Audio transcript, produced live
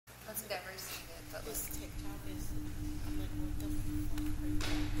never seen it, but This TikTok is, I'm like, what the fuck are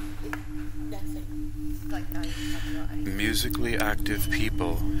you? That's it. like not even talking about anything. Musically active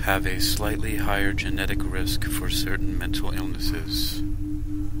people have a slightly higher genetic risk for certain mental illnesses.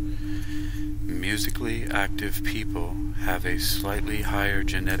 Musically active people have a slightly higher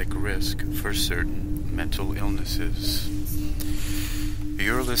genetic risk for certain mental illnesses.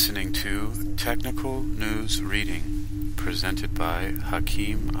 You're listening to Technical News Reading, presented by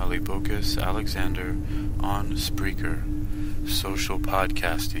Hakeem Alibokis Alexander on Spreaker, social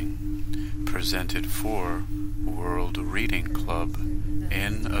podcasting, presented for World Reading Club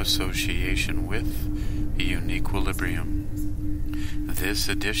in association with UniquilibriuM. This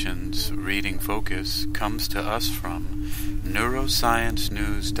edition's reading focus comes to us from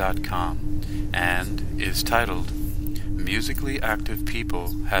neurosciencenews.com and is titled Musically Active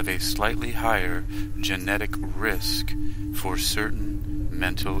People Have a Slightly Higher Genetic Risk for Certain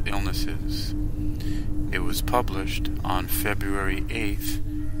Mental Illnesses. It was published on February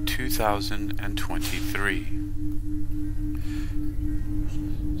 8th, 2023.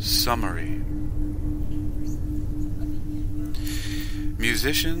 Summary.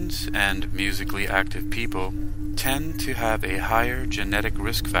 Musicians and musically active people tend to have a higher genetic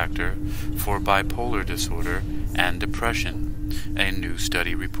risk factor for bipolar disorder and depression, a new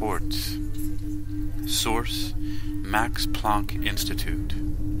study reports. Source: Max Planck Institute.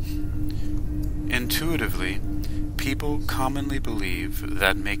 Intuitively, people commonly believe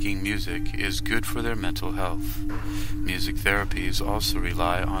that making music is good for their mental health. Music therapies also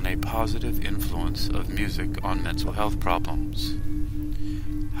rely on a positive influence of music on mental health problems.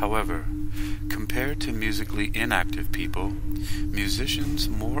 However, compared to musically inactive people, musicians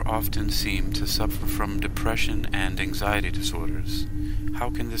more often seem to suffer from depression and anxiety disorders. How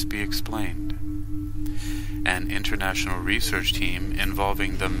can this be explained? An international research team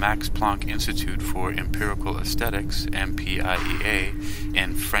involving the Max Planck Institute for Empirical Aesthetics, MPIEA,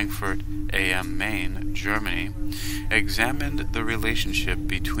 in Frankfurt am Main, Germany, examined the relationship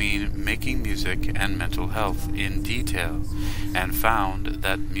between making music and mental health in detail and found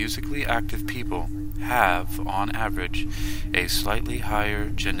that musically active people have, on average, a slightly higher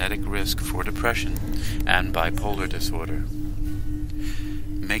genetic risk for depression and bipolar disorder.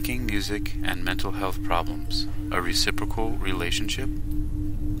 Making music and mental health problems, a reciprocal relationship?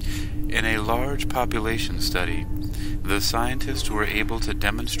 In a large population study, the scientists were able to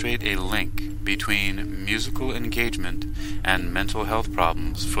demonstrate a link between musical engagement and mental health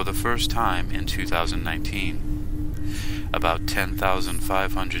problems for the first time in 2019. About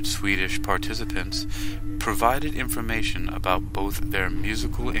 10,500 Swedish participants provided information about both their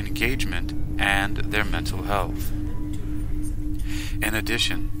musical engagement and their mental health. In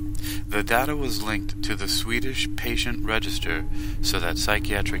addition, the data was linked to the Swedish patient register so that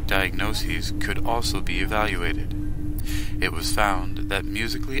psychiatric diagnoses could also be evaluated. It was found that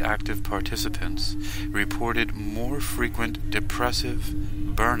musically active participants reported more frequent depressive,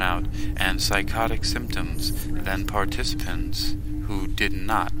 burnout, and psychotic symptoms than participants who did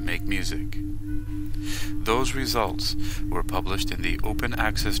not make music. Those results were published in the open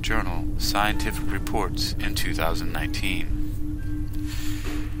access journal Scientific Reports in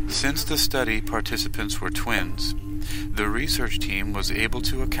 2019. Since the study participants were twins, the research team was able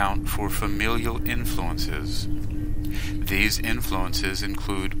to account for familial influences. These influences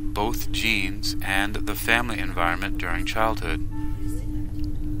include both genes and the family environment during childhood.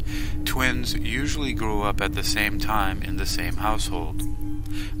 Twins usually grow up at the same time in the same household.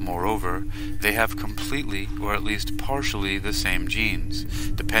 Moreover, they have completely or at least partially the same genes,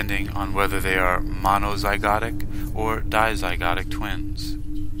 depending on whether they are monozygotic or dizygotic twins.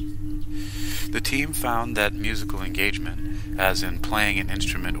 The team found that musical engagement, as in playing an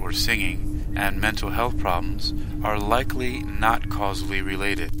instrument or singing, and mental health problems are likely not causally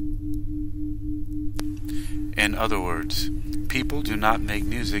related. In other words, people do not make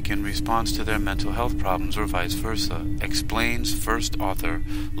music in response to their mental health problems or vice versa, explains first author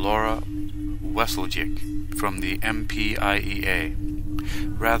Laura Wesseljic from the MPIEA.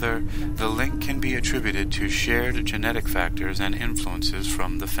 Rather, the link can be attributed to shared genetic factors and influences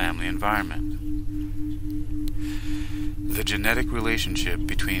from the family environment. The genetic relationship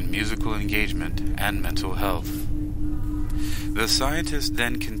between musical engagement and mental health. The scientists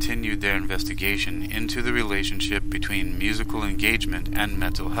then continued their investigation into the relationship between musical engagement and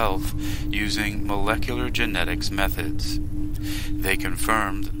mental health using molecular genetics methods. They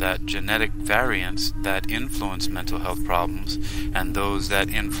confirmed that genetic variants that influence mental health problems and those that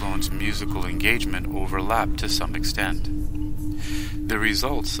influence musical engagement overlap to some extent. The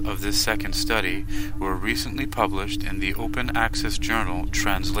results of this second study were recently published in the open access journal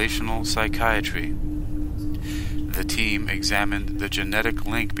Translational Psychiatry. The team examined the genetic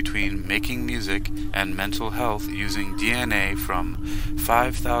link between making music and mental health using DNA from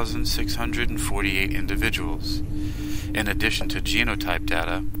 5,648 individuals. In addition to genotype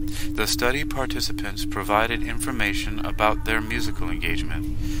data, the study participants provided information about their musical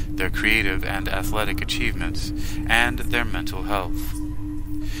engagement, their creative and athletic achievements, and their mental health.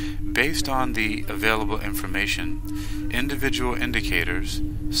 Based on the available information, individual indicators,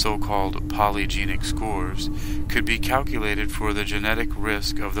 so-called polygenic scores, could be calculated for the genetic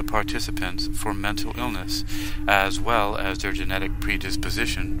risk of the participants for mental illness, as well as their genetic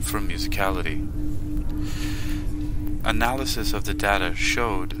predisposition for musicality. Analysis of the data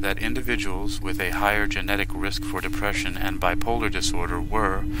showed that individuals with a higher genetic risk for depression and bipolar disorder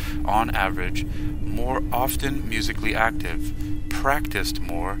were, on average, more often musically active, practiced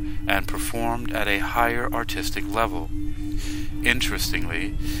more, and performed at a higher artistic level.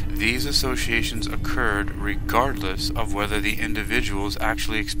 Interestingly, these associations occurred regardless of whether the individuals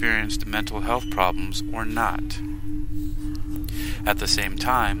actually experienced mental health problems or not. At the same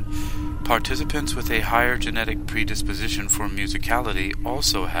time, participants with a higher genetic predisposition for musicality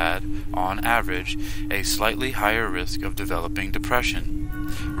also had, on average, a slightly higher risk of developing depression,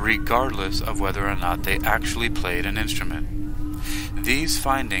 regardless of whether or not they actually played an instrument. These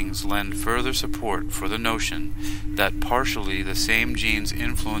findings lend further support for the notion that partially the same genes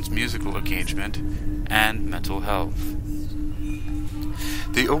influence musical engagement and mental health.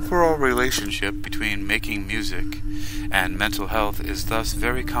 The overall relationship between making music and mental health is thus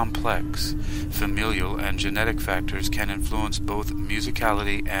very complex. Familial and genetic factors can influence both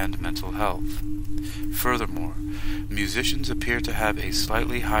musicality and mental health. Furthermore, musicians appear to have a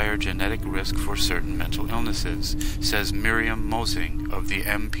slightly higher genetic risk for certain mental illnesses, says Miriam Mosing of the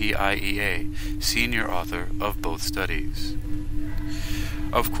MPIEA, senior author of both studies.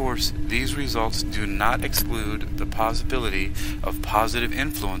 Of course, these results do not exclude the possibility of positive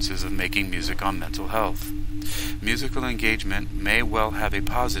influences of making music on mental health. Musical engagement may well have a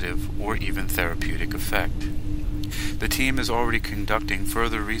positive or even therapeutic effect. The team is already conducting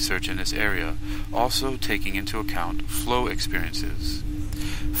further research in this area, also taking into account flow experiences.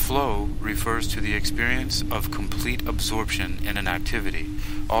 Flow refers to the experience of complete absorption in an activity,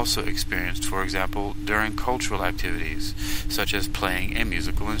 also experienced, for example, during cultural activities, such as playing a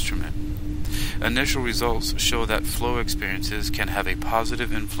musical instrument. Initial results show that flow experiences can have a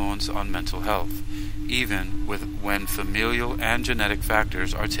positive influence on mental health, even when familial and genetic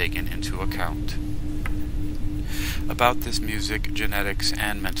factors are taken into account. About this music, genetics,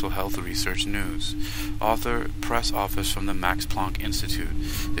 and mental health research news. Author, press office from the Max Planck Institute.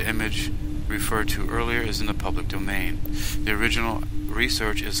 The image referred to earlier is in the public domain. The original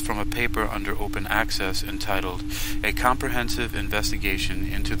research is from a paper under open access entitled A Comprehensive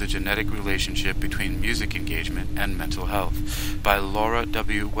Investigation into the Genetic Relationship Between Music Engagement and Mental Health by Laura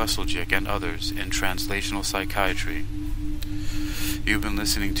W. Wesseljic and others in Translational Psychiatry. You've been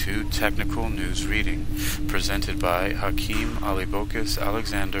listening to Technical News Reading, presented by Hakeem Alibokis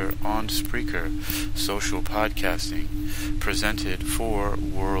Alexander on Spreaker, social podcasting, presented for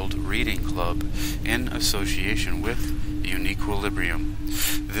World Reading Club in association with UniquilibriuM.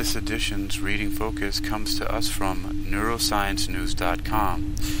 This edition's reading focus comes to us from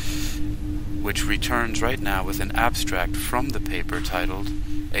neurosciencenews.com, which returns right now with an abstract from the paper titled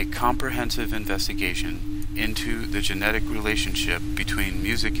A Comprehensive Investigation into the Genetic Relationship Between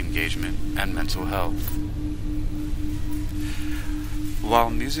Music Engagement and Mental Health. While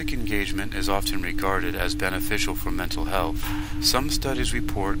music engagement is often regarded as beneficial for mental health, some studies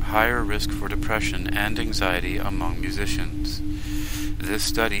report higher risk for depression and anxiety among musicians. This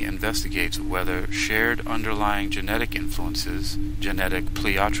study investigates whether shared underlying genetic influences, genetic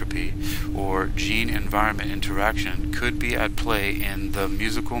pleiotropy, or gene-environment interaction could be at play in the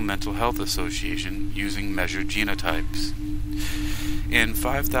Musical Mental Health Association using measured genotypes. In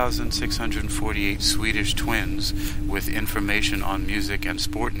 5,648 Swedish twins with information on music and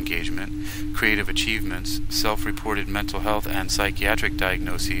sport engagement, creative achievements, self-reported mental health and psychiatric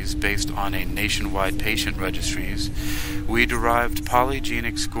diagnoses based on a nationwide patient registries, we derived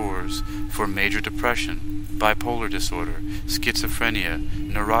polygenic scores for major depression, bipolar disorder, schizophrenia,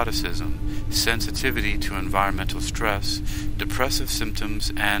 neuroticism, sensitivity to environmental stress, depressive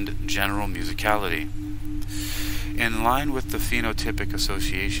symptoms, and general musicality. In line with the phenotypic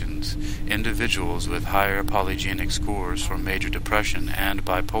associations, individuals with higher polygenic scores for major depression and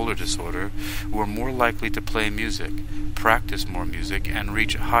bipolar disorder were more likely to play music, practice more music, and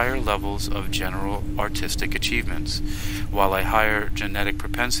reach higher levels of general artistic achievements, while a higher genetic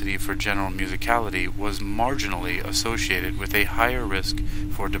propensity for general musicality was marginally associated with a higher risk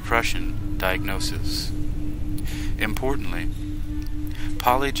for depression diagnosis. Importantly,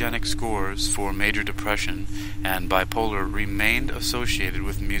 polygenic scores for major depression and bipolar remained associated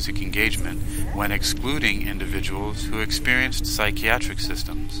with music engagement when excluding individuals who experienced psychiatric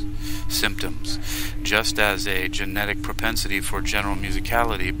symptoms, just as a genetic propensity for general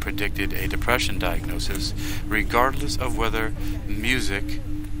musicality predicted a depression diagnosis, regardless of whether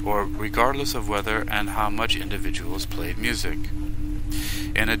and how much individuals played music.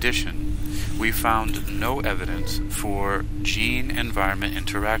 In addition, we found no evidence for gene-environment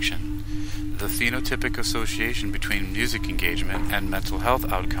interaction. The phenotypic association between music engagement and mental health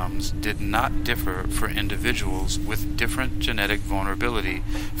outcomes did not differ for individuals with different genetic vulnerability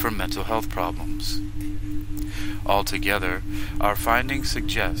for mental health problems. Altogether, our findings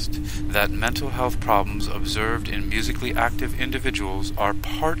suggest that mental health problems observed in musically active individuals are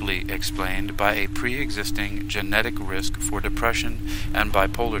partly explained by a pre-existing genetic risk for depression and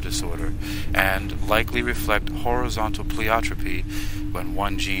bipolar disorder, and likely reflect horizontal pleiotropy when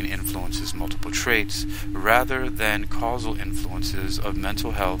one gene influences multiple traits, rather than causal influences of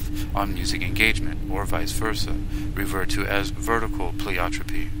mental health on music engagement, or vice versa, referred to as vertical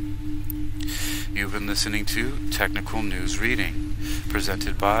pleiotropy. You've been listening to Technical News Reading,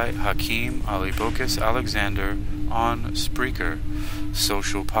 presented by Hakeem Alibokis Alexander on Spreaker,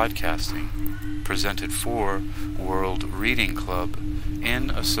 social podcasting, presented for World Reading Club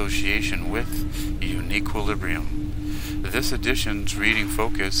in association with UniquilibriuM. This edition's reading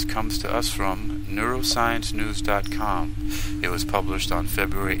focus comes to us from neurosciencenews.com. It was published on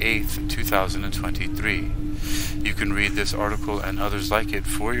February 8th, 2023. You can read this article and others like it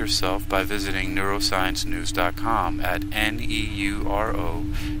for yourself by visiting neurosciencenews.com at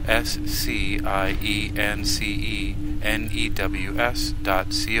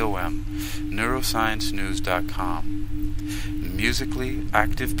neurosciencenews.com, neurosciencenews.com. Musically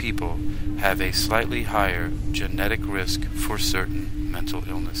active people have a slightly higher genetic risk for certain mental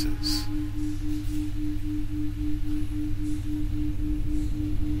illnesses.